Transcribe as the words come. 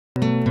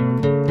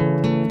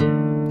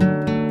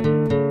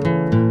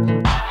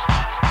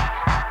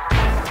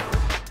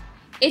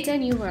It's a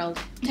new world.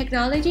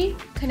 Technology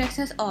connects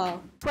us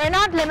all. We're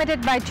not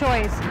limited by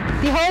choice.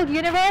 The whole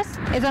universe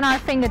is on our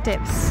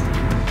fingertips.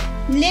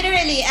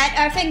 Literally at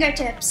our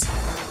fingertips.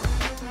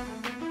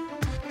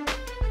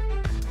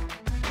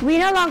 We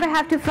no longer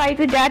have to fight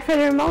with Dad for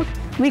the remote.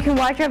 We can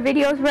watch our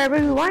videos wherever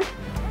we want.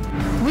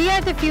 We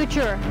are the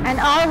future, and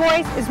our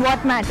voice is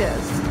what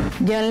matters.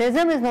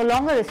 Journalism is no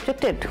longer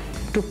restricted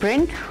to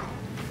print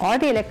or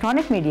the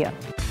electronic media.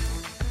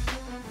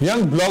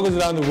 Young bloggers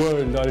around the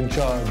world are in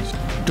charge.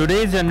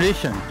 Today's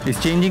generation is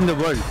changing the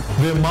world.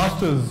 They're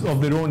masters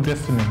of their own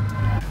destiny.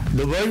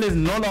 The world is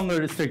no longer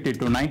restricted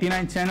to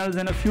 99 channels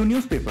and a few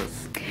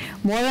newspapers.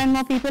 More and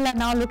more people are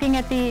now looking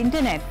at the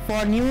internet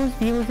for news,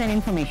 views and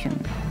information.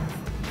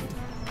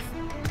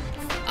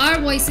 Our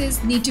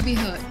voices need to be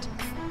heard.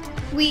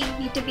 We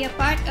need to be a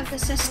part of the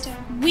system.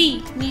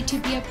 We need to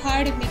be a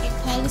part of making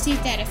policies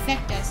that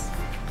affect us.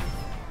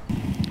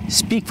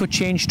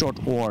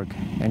 Speakforchange.org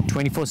and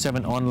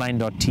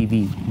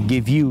 247online.tv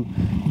give you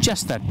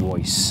just that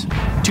voice.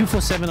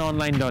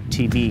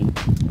 247online.tv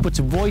puts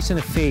a voice and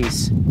a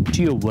face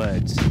to your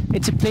words.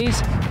 It's a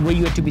place where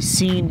you are to be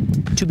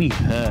seen, to be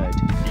heard.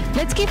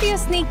 Let's give you a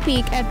sneak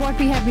peek at what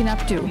we have been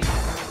up to.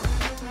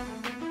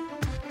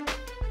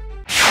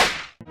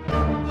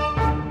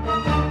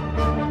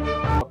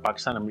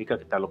 Pakistan America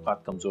के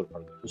ताल्लुकात कमज़ोर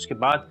पड़ गए। उसके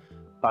बाद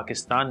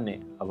पाकिस्तान ने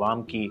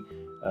अवाम की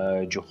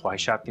जो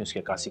ख्वाहिशात थी उसकी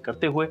अक्कासी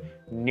करते हुए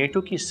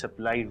नेटो की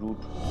सप्लाई रूट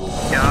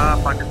क्या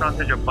पाकिस्तान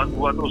से जब बंद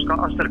हुआ तो उसका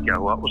असर क्या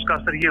हुआ? उसका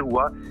असर ये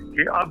हुआ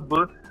कि अब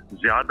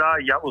ज्यादा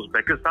या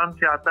उज़्बेकिस्तान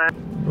से आता है।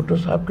 भुट्टो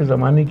साहब के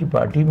ज़माने की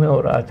पार्टी में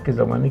और आज के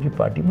ज़माने की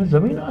पार्टी में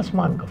ज़मीन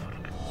आसमान का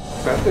फ़र्क है।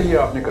 पहले ये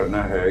आपने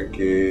करना है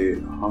कि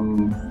हम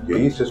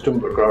यही सिस्टम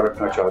बरकरार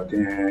रखना चाहते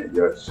हैं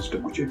या सिस्टम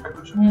को चेंज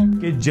करना चाहते हैं।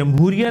 कि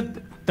जमहूरियत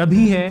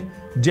तभी है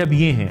जब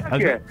ये है।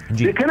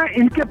 देखे ना,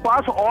 इनके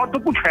पास और तो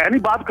कुछ है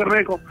नहीं बात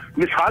करने को।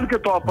 मिसाल के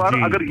तौर पर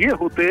अगर ये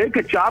होते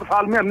कि 4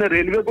 साल में हमने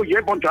रेलवे को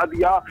ये पहुंचा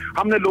दिया,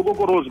 हमने लोगों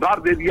को रोजगार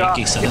दे दिया।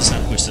 है या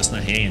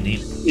नहीं?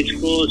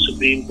 इसको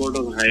सुप्रीम कोर्ट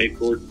और हाई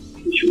कोर्ट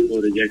इशू को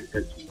रिजेक्ट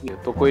कर चुकी है।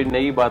 तो कोई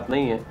नई बात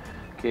नहीं है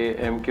कि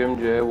एमक्यूएम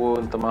जो है वो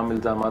उन तमाम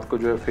इल्जामात को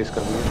जो है फेस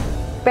कर रही है।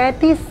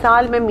 35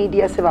 साल में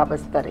मीडिया से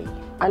वाबस्ता रही,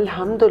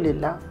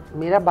 अल्हम्दुलिल्लाह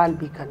मेरा बाल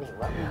बीका नहीं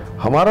हुआ।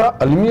 हमारा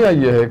अलमिया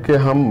ये है कि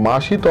हम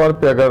माशी तौर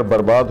पे अगर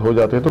बर्बाद हो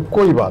जाते हैं तो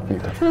कोई बात नहीं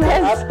था।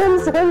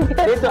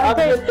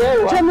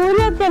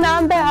 जमहूरियत के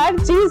नाम पे हर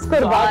चीज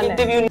कुर्बान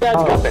है।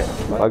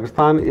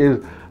 Pakistan is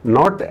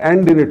not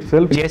and in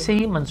itself. जैसे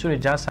ही मंसूर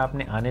एजाज साहब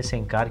ने आने से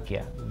इनकार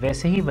किया,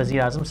 वैसे ही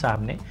वजीर आजम साहब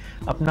ने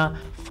अपना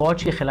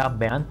फौज के खिलाफ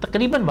बयान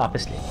तकरीबन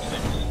वापस ले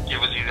लिया।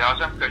 वजीर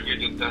आजम का ये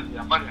जो तर्ज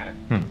अमल है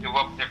कि वो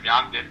अपने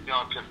बयान देते हैं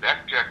और फिर बैक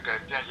ट्रैक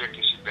करते हैं, ये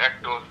किसी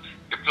बैकडोर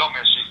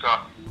डिप्लोमेसी का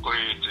कोई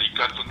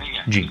तरीका तो नहीं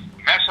है। जी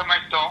मैं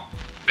समझता हूँ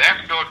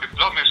बैकडोर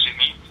डिप्लोमेसी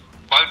नहीं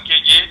बल्कि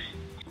ये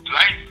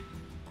ब्लाइंड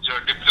जो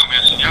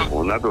डिप्लोमेसी है।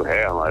 होना तो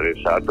है हमारे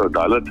साथ, और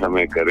अदालत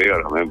हमें करे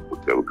और हमें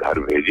घर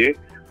भेजे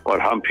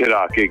और हम फिर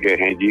आके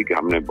कहें जी कि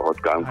हमने बहुत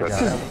काम कर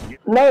दिया।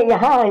 मैं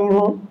यहाँ आई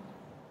हूँ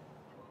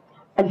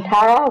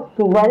 18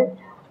 अक्टूबर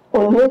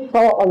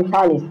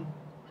 1939,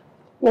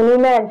 यानी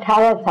मैं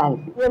 18 साल।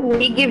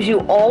 He gives you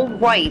all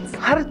rights.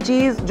 हर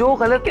चीज जो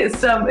गलत है,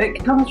 it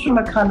comes from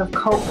a kind of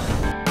cult.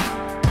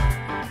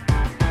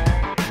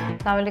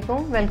 अस्सलाम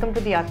वालेकुम, वेलकम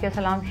टू द आफिया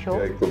सलाम शो।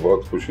 एक तो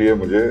बहुत खुशी है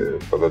मुझे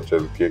पता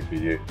चल के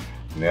कि ये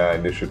नया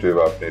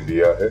इनिशिएटिव आपने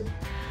लिया है।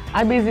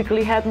 I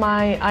basically had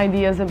my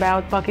ideas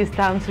about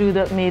Pakistan through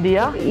the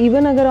media.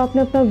 Even अगर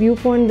आपने अपना व्यू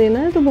पॉइंट देना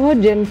है तो बहुत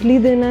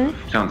gently देना है।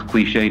 Sounds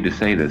cliche to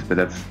say this, but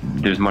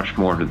there's much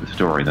more to the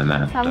story than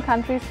that. Some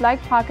countries like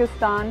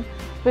Pakistan,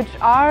 which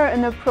are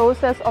in a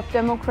process of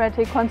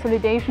democratic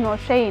consolidation or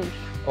change.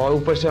 और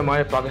ऊपर से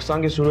हमारे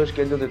पाकिस्तान के सूरज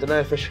के अंदर इतना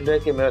एफिशिएंट है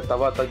कि मेरा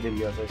तवा तक जल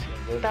गया था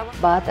इसके अंदर।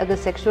 बात अगर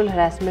सेक्सुअल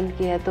हरासमेंट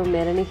की है तो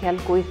मेरा नहीं ख्याल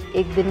कोई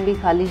एक दिन भी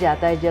खाली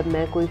जाता है जब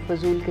मैं कोई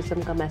फजूल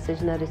किस्म का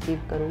मैसेज ना रिसीव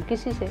करूं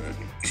किसी से।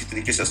 किसी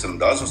तरीके से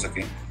असरअंदाज हो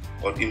सकें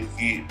और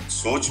इनकी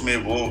सोच में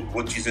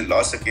वो चीज़ें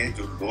ला सकें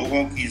जो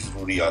लोगों की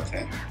ज़रूरियात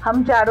हैं।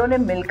 हम चारों ने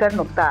मिलकर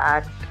नुक्ता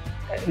आठ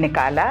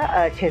निकाला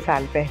 6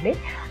 साल पहले।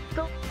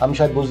 तो हम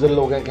शायद बुज़दिल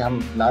लोग हैं कि हम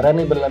नारा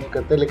नहीं बुलंद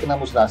करते, लेकिन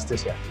हम उस रास्ते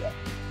से आ गए।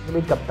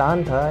 मेरा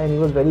कप्तान था and he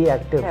was very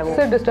active.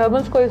 Sir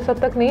disturbance को इस हद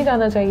तक नहीं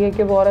जाना चाहिए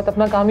कि वो औरत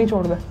अपना काम ही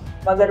छोड़ दे।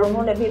 मगर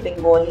उन्होंने भी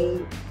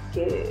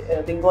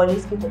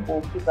बंगालीज की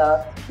हुकूक की बात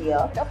किया।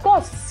 ऑफ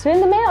कोर्स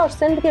सिंध में और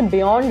सिंध के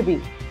बियॉन्ड भी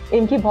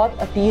इनकी बहुत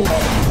अपील है।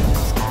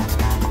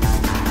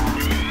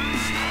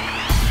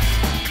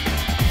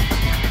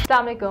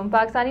 अस्सलाम वालेकुम,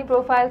 पाकिस्तानी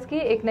प्रोफाइल्स की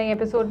एक नई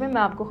एपिसोड में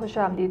मैं आपको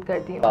खुशामदीद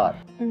करती हूँ।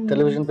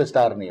 टेलीविजन पे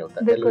स्टार नहीं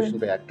होता, टेलीविजन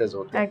पे एक्टर्स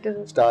होते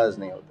हैं, स्टार्स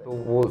नहीं होते। तो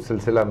वो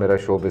सिलसिला मेरा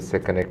शोबिज़ से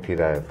कनेक्ट ही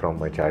रहा है फ्रॉम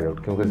माय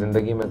चाइल्डहुड, क्योंकि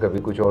ज़िंदगी में कभी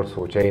कुछ और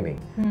सोचा ही नहीं।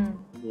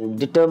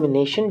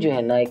 डिटर्मिनेशन जो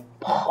है ना एक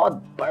बहुत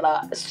बड़ा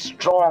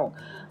स्ट्रॉन्ग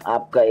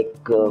आपका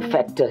एक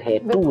फैक्टर है,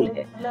 टूल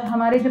है।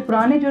 हमारे जो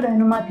पुराने जो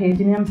रहनुमा थे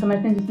जिन्हें हम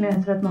समझते हैं, जिसमें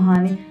हजरत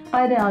मोहानी,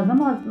 कायद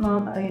आज़म और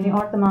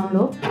तमाम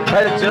लोग,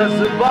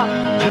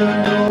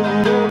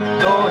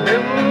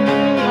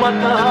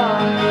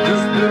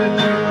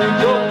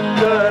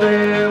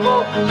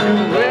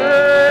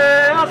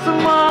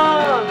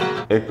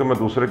 एक तो मैं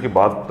दूसरे की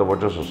बात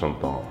तवज्जो से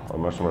सुनता हूँ और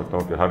मैं समझता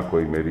हूँ कि हर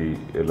कोई मेरी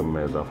इल्म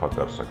में इजाफा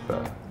कर सकता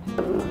है।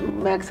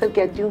 मैं अक्सर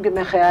कहती हूँ कि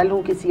मैं ख्याल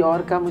हूँ किसी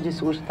और का, मुझे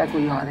सोचता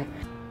कोई और है।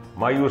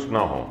 मायूस ना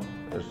हो,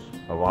 इस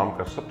अवाम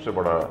का सबसे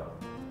बड़ा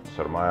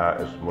सरमाया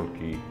इस मुल्क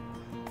की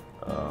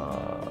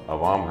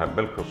अवाम है,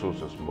 बिलखुसूस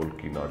इस मुल्क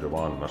की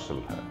नौजवान नस्ल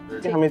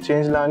है। हमें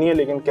चेंज लानी है,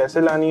 लेकिन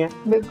कैसे लानी है,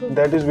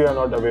 that is we are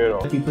not aware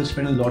of. People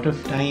spend a lot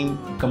of time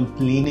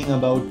complaining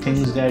about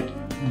things that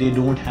they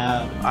don't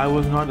have. I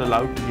was not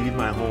allowed to leave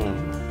my home,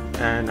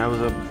 and I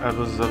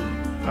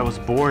was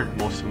bored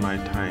most of my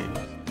time.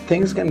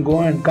 Things can go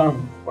and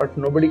come, but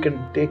nobody can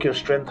take your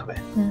strength away.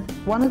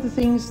 One of the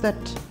things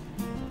that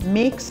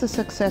makes a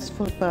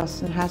successful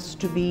person has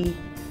to be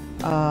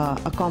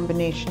a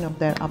combination of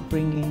their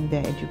upbringing,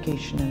 their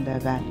education and their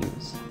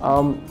values.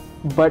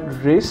 But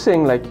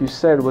racing, like you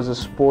said, was a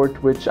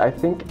sport which I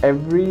think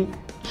every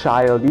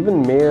child, even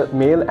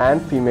male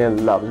and female,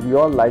 loves. We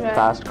all like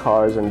fast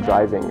cars and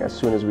driving as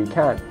soon as we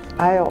can.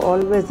 I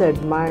always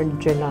admired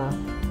Jinnah,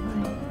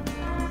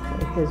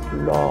 his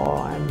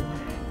law and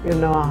you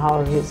know how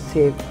he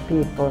saved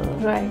people.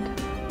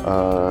 Right.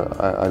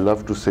 I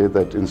love to say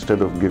that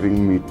instead of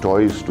giving me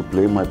toys to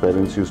play, my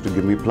parents used to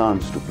give me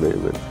plants to play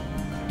with.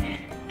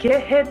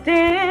 कहते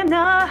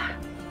ना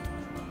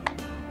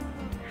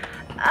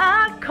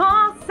आँखों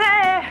से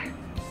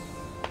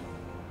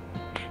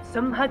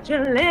समझ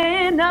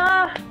लेना,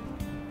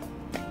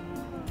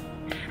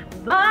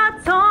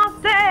 बातों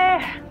से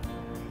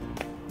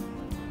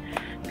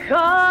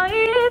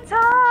कोई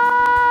तो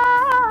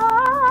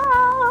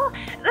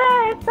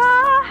रहता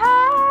है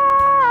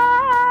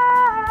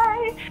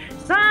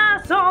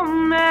सांसों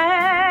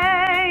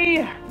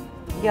में.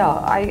 Yeah,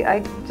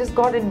 I just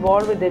got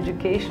involved with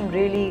education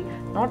really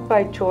not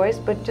by choice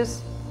but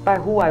just by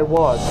who I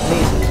was,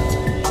 maybe.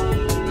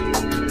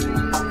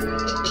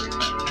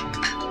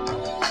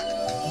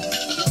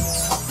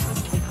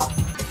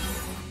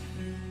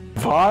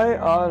 Why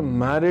are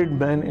married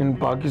men in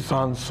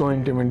Pakistan so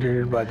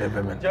intimidated by their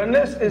women?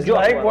 Journalist is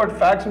like what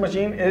fax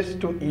machine is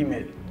to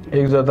email.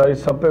 एक ज़्यादा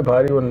सब पे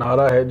भारी वो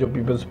नारा है जो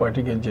peoples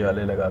party के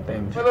जियाले लगाते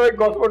हैं। मतलब एक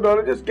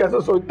कॉस्मेटोलॉजिस्ट कैसा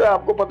सोचता है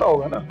आपको पता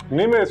होगा ना?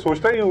 नहीं, मैं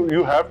सोचता हूँ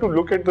you have to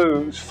look at the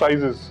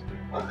sizes.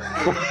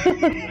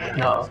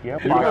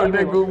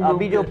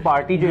 अभी जो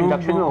पार्टी जो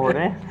इंडक्शन में हो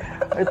रहे हैं,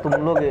 अरे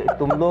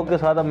तुम लोग के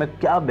साथ अब मैं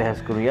क्या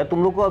बहस करूं यार,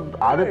 तुम लोग को अब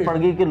आदत पड़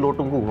गई कि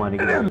लोटों को घुमाने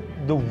की।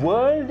 The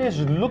world is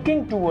looking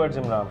towards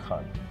Imran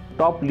Khan.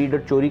 Top leader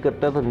चोरी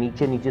करता है तो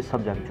नीचे नीचे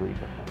सब जाके चोरी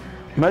करता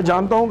है। मैं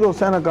जानता हूं कि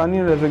हुसैन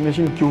हक्कानी ने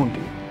रेजिग्नेशन क्यों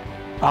दी,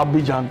 आप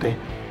भी जानते हैं,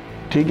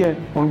 ठीक है,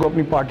 उनको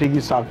अपनी पार्टी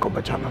की साख को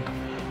बचाना था,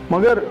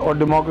 मगर और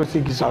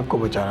डेमोक्रेसी की साख को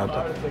बचाना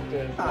था।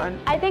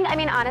 I think, I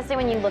mean, honestly,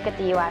 when you look at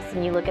the U.S.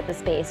 and you look at the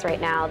space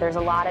right now, there's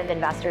a lot of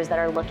investors that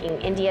are looking.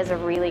 India is a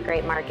really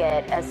great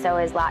market, as so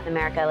is Latin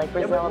America, like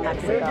Brazil and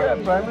Mexico.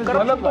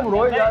 मतलब तुम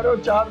रोज जा रहे हो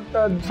 4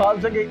 साल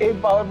से कि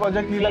एक power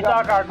project नहीं लगा,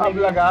 अब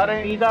लगा रहे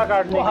हैं। फीता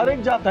काटने तो हर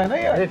एक जाता है ना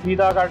यार।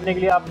 फीता काटने के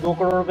लिए आप 2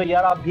 करोड़ रुपए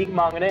यार आप भीख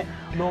मांग रहे हैं।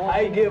 No,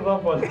 I give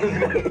up on this.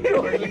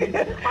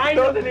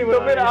 तो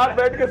फिर आप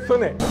बैठ के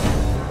सुने।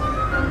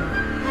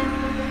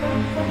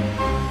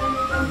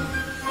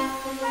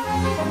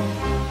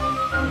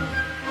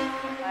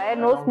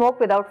 नो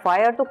स्मोक विदाउट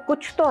फायर, तो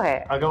कुछ तो है।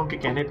 अगर उनके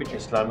कहने पे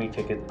इस्लामी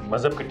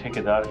मजहब के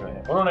ठेकेदार जो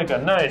हैं, उन्होंने कहा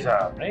नहीं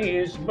साहब, नहीं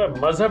इस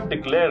मजहब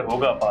डिक्लेयर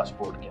होगा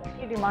पासपोर्ट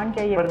के। डिमांड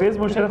क्या है? परवेज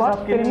मुशर्रफ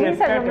साहब के लिए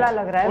जुमला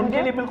लग रहा है,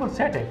 उनके लिए बिल्कुल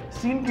सेट है।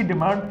 सीन की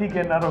डिमांड थी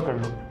कि नारो कर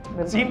लो,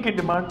 सीन की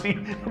डिमांड थी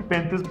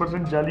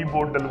 35% जाली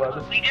वोट डलवा दो।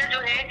 मीडिया जो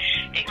है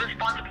एक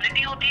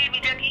रिस्पांसिबिलिटी होती है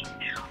मीडिया की,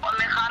 और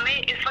मैं खान में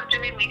इस वक्त जो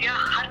है मीडिया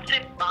हद से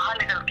बाहर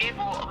निकल के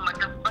वो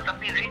मतलब बस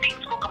अपनी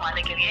रेटिंग्स को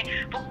कमाने के लिए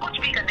वो कुछ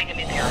भी करने के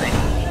लिए तैयार है।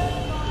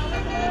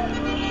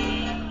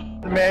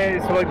 मैं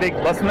इस वक्त एक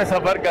बस में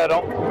सफर कर रहा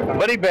हूँ,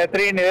 बड़ी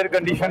बेहतरीन एयर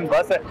कंडीशन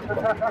बस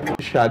है।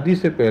 शादी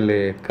से पहले,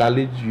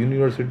 कॉलेज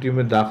यूनिवर्सिटी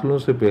में दाखिलों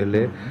से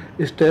पहले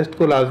इस टेस्ट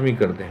को लाजमी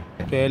कर दें।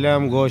 पहले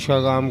हम गोश्त का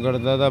काम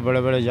करता था,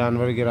 बड़े बड़े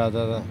जानवर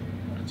गिराता था।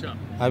 अच्छा।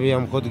 अभी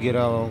हम खुद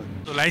गिरा हुआ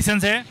हूँ। तो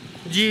लाइसेंस है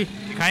जी,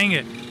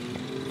 दिखाएंगे।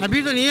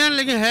 अभी तो नहीं है,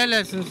 लेकिन है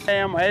लाइसेंस।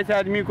 हम ऐसे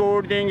आदमी को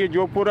वोट देंगे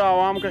जो पूरा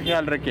आवाम का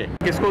ख्याल रखे।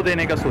 किसको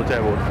देने का सोचा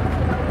है वोट?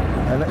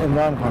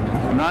 इमरान खान।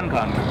 इमरान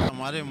खान।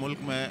 हमारे मुल्क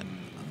में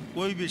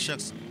कोई भी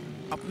शख्स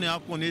अपने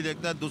आप को नहीं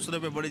देखता, दूसरे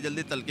पे बड़ी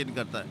जल्दी तलकीन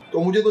करता है। तो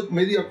मुझे तो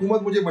मेरी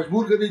हुकूमत मुझे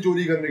मजबूर कर रही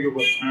चोरी करने के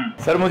ऊपर।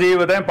 सर मुझे ये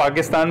बताएं,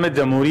 पाकिस्तान में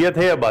जमहूरियत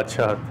है या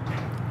बादशाहत?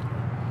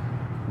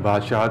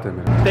 बादशाहत है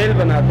मेरा। तेल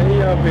बनाते हैं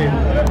यहाँ पे,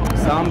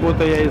 सांप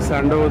होता है या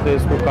सांडा होता है,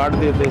 इसको काट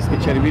देते हैं, इसकी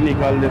चर्बी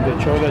निकाल देते हैं,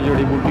 14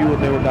 जड़ी बूटी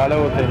होते हैं वो डाले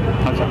होते हैं,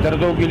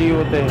 दर्दों के लिए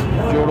होते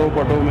हैं, जोड़ों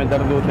पटों में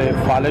दर्द होते हैं,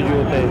 फालज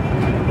होते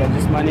हैं या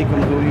जिस्मानी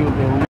कमजोरी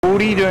होते हैं।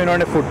 पूरी जो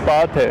इन्होंने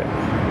फुटपाथ है,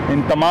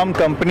 इन तमाम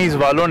कंपनीज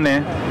वालों ने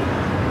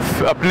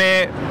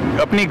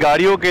अपनी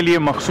गाड़ियों के लिए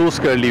मखसूस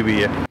कर ली हुई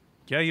है।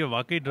 क्या ये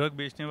वाकई ड्रग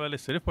बेचने वाले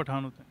सिर्फ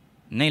पठान होते हैं?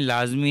 नहीं,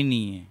 लाजमी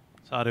नहीं है,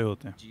 सारे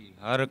होते हैं जी,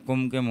 हर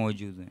कुम के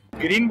मौजूद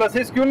हैं। ग्रीन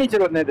बसेस क्यों नहीं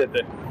चलने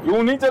देते?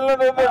 क्यों नहीं चलने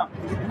देते?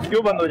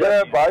 क्यों बंद हो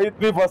जाए? भाई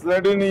इतनी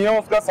फैसिलिटी नहीं है,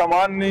 उसका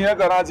सामान नहीं है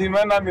कराची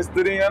में, ना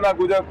मिस्त्री है ना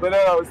कुछ,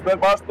 स्पेयर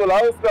पार्ट्स तो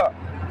लाओ उसका।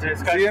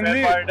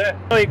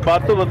 तो एक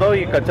बात तो बताओ,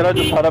 ये कचरा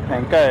जो सारा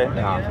फेंका है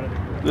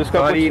तो इसका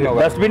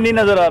डस्टबिन नहीं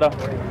नजर आ रहा?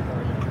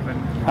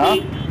 हाँ,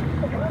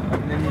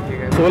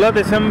 16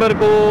 दिसंबर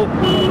को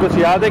कुछ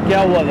याद है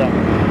क्या हुआ था?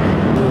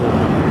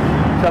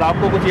 सर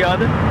आपको कुछ याद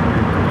है?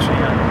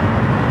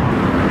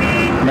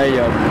 नहीं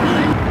याद।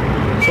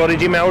 सॉरी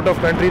जी, मैं आउट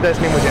ऑफ कंट्री था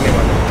इसलिए मुझे नहीं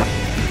मालूम।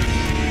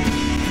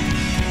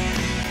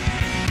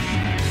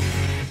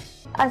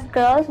 As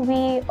girls, we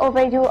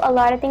overdo a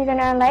lot of things in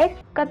our life.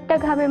 कब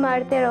तक हमें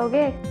मारते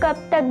रहोगे? कब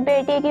तक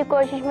बेटे की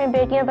कोशिश में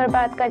बेटियां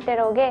बर्बाद करते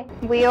रहोगे?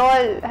 We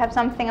all have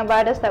something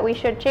about us that we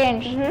should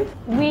change.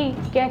 We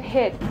get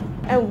hit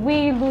and we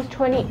lose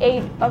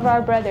 28 of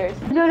our brothers.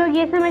 जो लोग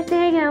ये समझते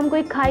हैं कि हम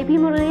कोई खाई भी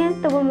मुर्गी हैं,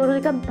 तो वो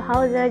मुर्गी का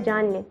भाव जरा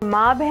जान लें।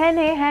 माँ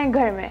बहनें हैं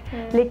घर में,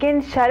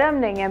 लेकिन शर्म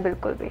नहीं है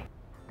बिल्कुल भी।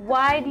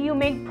 Why do you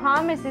make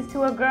promises to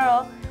a girl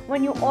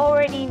when you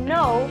already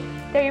know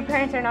that your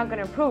parents are not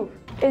going to approve?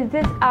 Is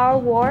this our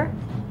war?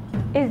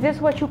 Is this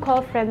what you call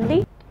friendly?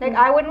 Like,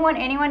 I wouldn't want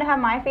anyone to have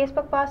my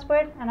Facebook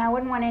password, and I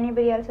wouldn't want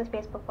anybody else's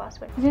Facebook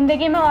password.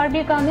 जिंदगी में और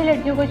भी काम है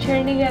लड़कियों को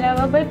छेड़ने के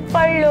अलावा। भाई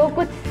पढ़ लो,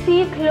 कुछ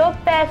सीख लो,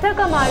 पैसा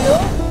कमा लो।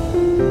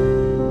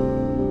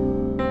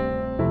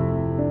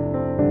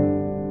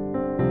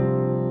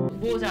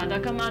 वो ज्यादा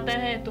कमाता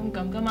है, तुम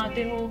कम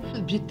कमाते हो।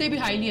 जितने भी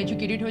हाईली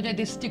एजुकेटेड हो जाए,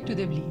 they stick to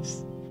their beliefs.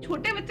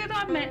 छोटे बच्चे तो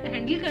आप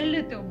हैंडल कर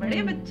लेते हो,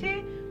 बड़े बच्चे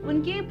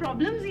उनकी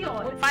प्रॉब्लम्स ही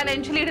और।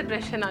 फाइनेंशियली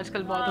डिप्रेशन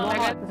आजकल बहुत हो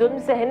रहा है। जुल्म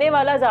सहने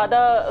वाला ज्यादा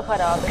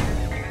खराब है।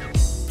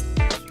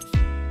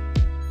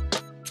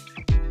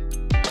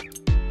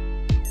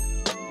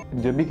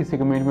 जब भी किसी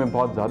कम्युनिटी में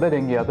बहुत ज़्यादा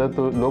डेंगू आता है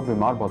तो लोग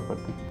बीमार बहुत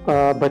पड़ते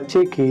हैं।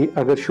 बच्चे की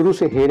अगर शुरू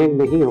से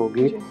हेयरिंग नहीं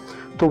होगी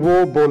तो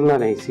वो बोलना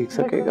नहीं सीख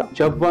सकेगा।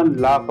 54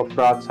 लाख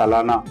अफराद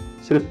सालाना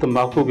सिर्फ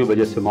तंबाकू की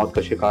वजह से मौत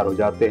का शिकार हो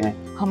जाते हैं।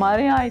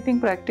 हमारे यहाँ आई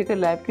थिंक प्रैक्टिकल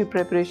लाइफ की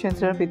प्रिपरेशन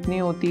सिर्फ इतनी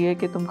होती है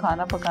कि तुम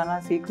खाना पकाना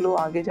सीख लो,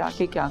 आगे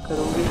जाके क्या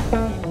करोगे।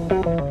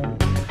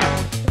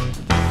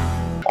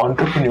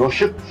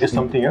 Entrepreneurship is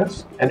something else,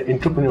 and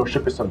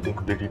entrepreneurship is something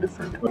completely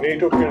different.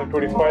 NATO killed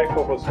 25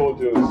 of our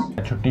soldiers.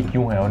 छुट्टी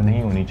क्यों है और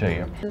नहीं होनी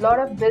चाहिए? A lot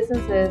of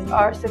businesses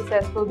are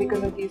successful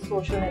because of these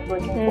social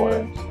networking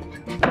forums.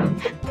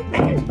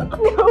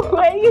 No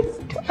way.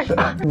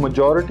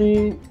 Majority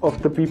of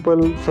the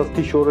people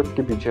सस्ती शोहरत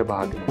के पीछे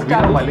भाग गए।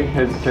 Vina Malik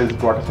has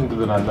brought us into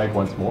the limelight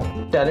once more.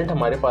 Talent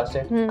हमारे पास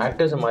है,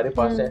 एक्टर्स हमारे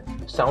पास है,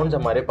 साउंड्स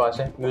हमारे पास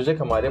है,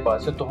 म्यूजिक हमारे पास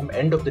है, तो हम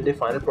end of the day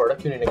final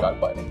product क्यों नहीं निकाल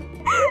पा रहे?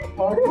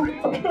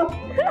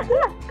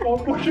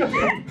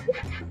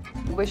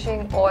 Wishing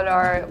all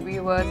our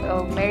viewers a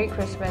Merry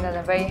Christmas and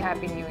a very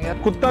Happy New Year.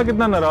 कुत्ता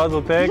कितना नाराज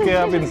होता है कि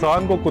आप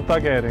इंसान को कुत्ता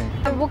कह रहे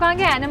हैं। वो कहाँ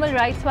के एनिमल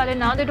राइट्स वाले,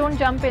 now they don't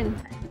jump in.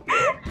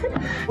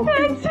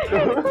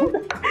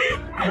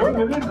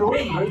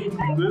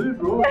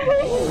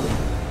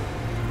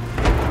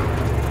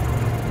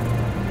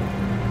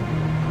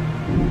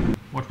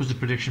 What was the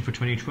prediction for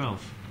 2012?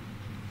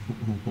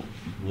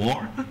 War?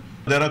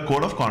 There are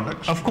code of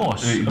conduct. Of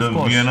course. The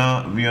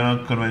Vienna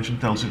Convention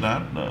tells you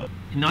that.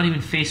 Not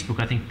even Facebook.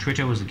 I think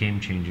Twitter was a game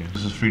changer.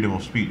 This is freedom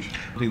of speech.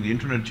 I think the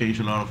internet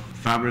changed a lot of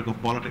fabric of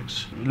politics.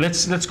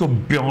 Let's go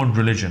beyond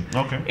religion.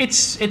 Okay.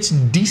 It's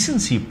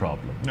decency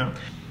problem. Yeah.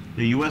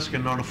 The US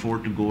cannot afford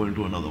to go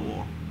into another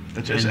war.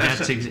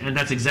 And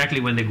that's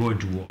exactly when they go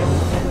into war.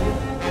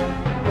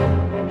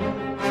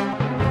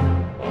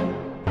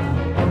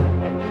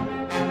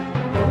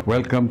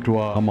 Welcome to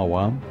our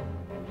Awam.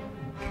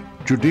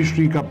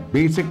 Judiciary का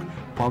basic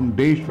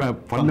foundation,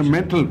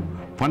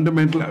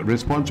 fundamental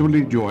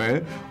responsibility जो है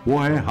वो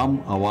है हम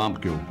अवाम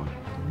के ऊपर।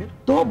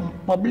 तो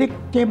public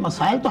के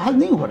मसाइल तो हल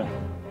नहीं हो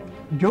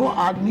रहे। जो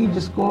आदमी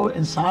जिसको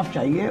इंसाफ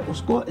चाहिए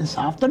उसको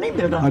इंसाफ तो नहीं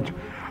मिल रहा।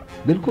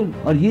 बिल्कुल।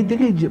 और ये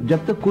देखिए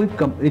जब तक कोई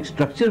एक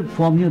स्ट्रक्चर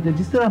फॉर्म नहीं होता,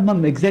 जिस तरह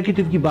हम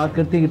एग्जीक्यूटिव की बात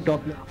करते हैं कि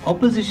टॉप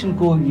ऑपोजिशन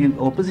को, ये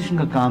ऑपोजिशन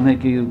का काम है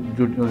कि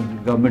जो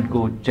गवर्नमेंट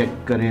को चेक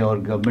करे और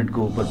गवर्नमेंट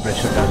को ऊपर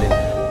प्रेशर डाले।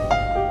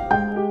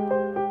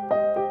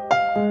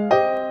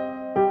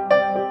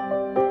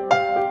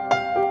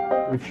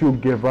 If you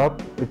give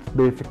up, it's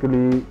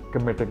basically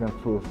committing a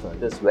suicide.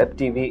 This web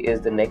TV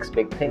is the next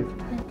big thing.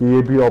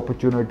 ये भी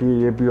opportunity,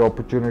 ये भी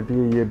opportunity,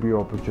 ये भी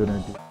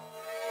opportunity.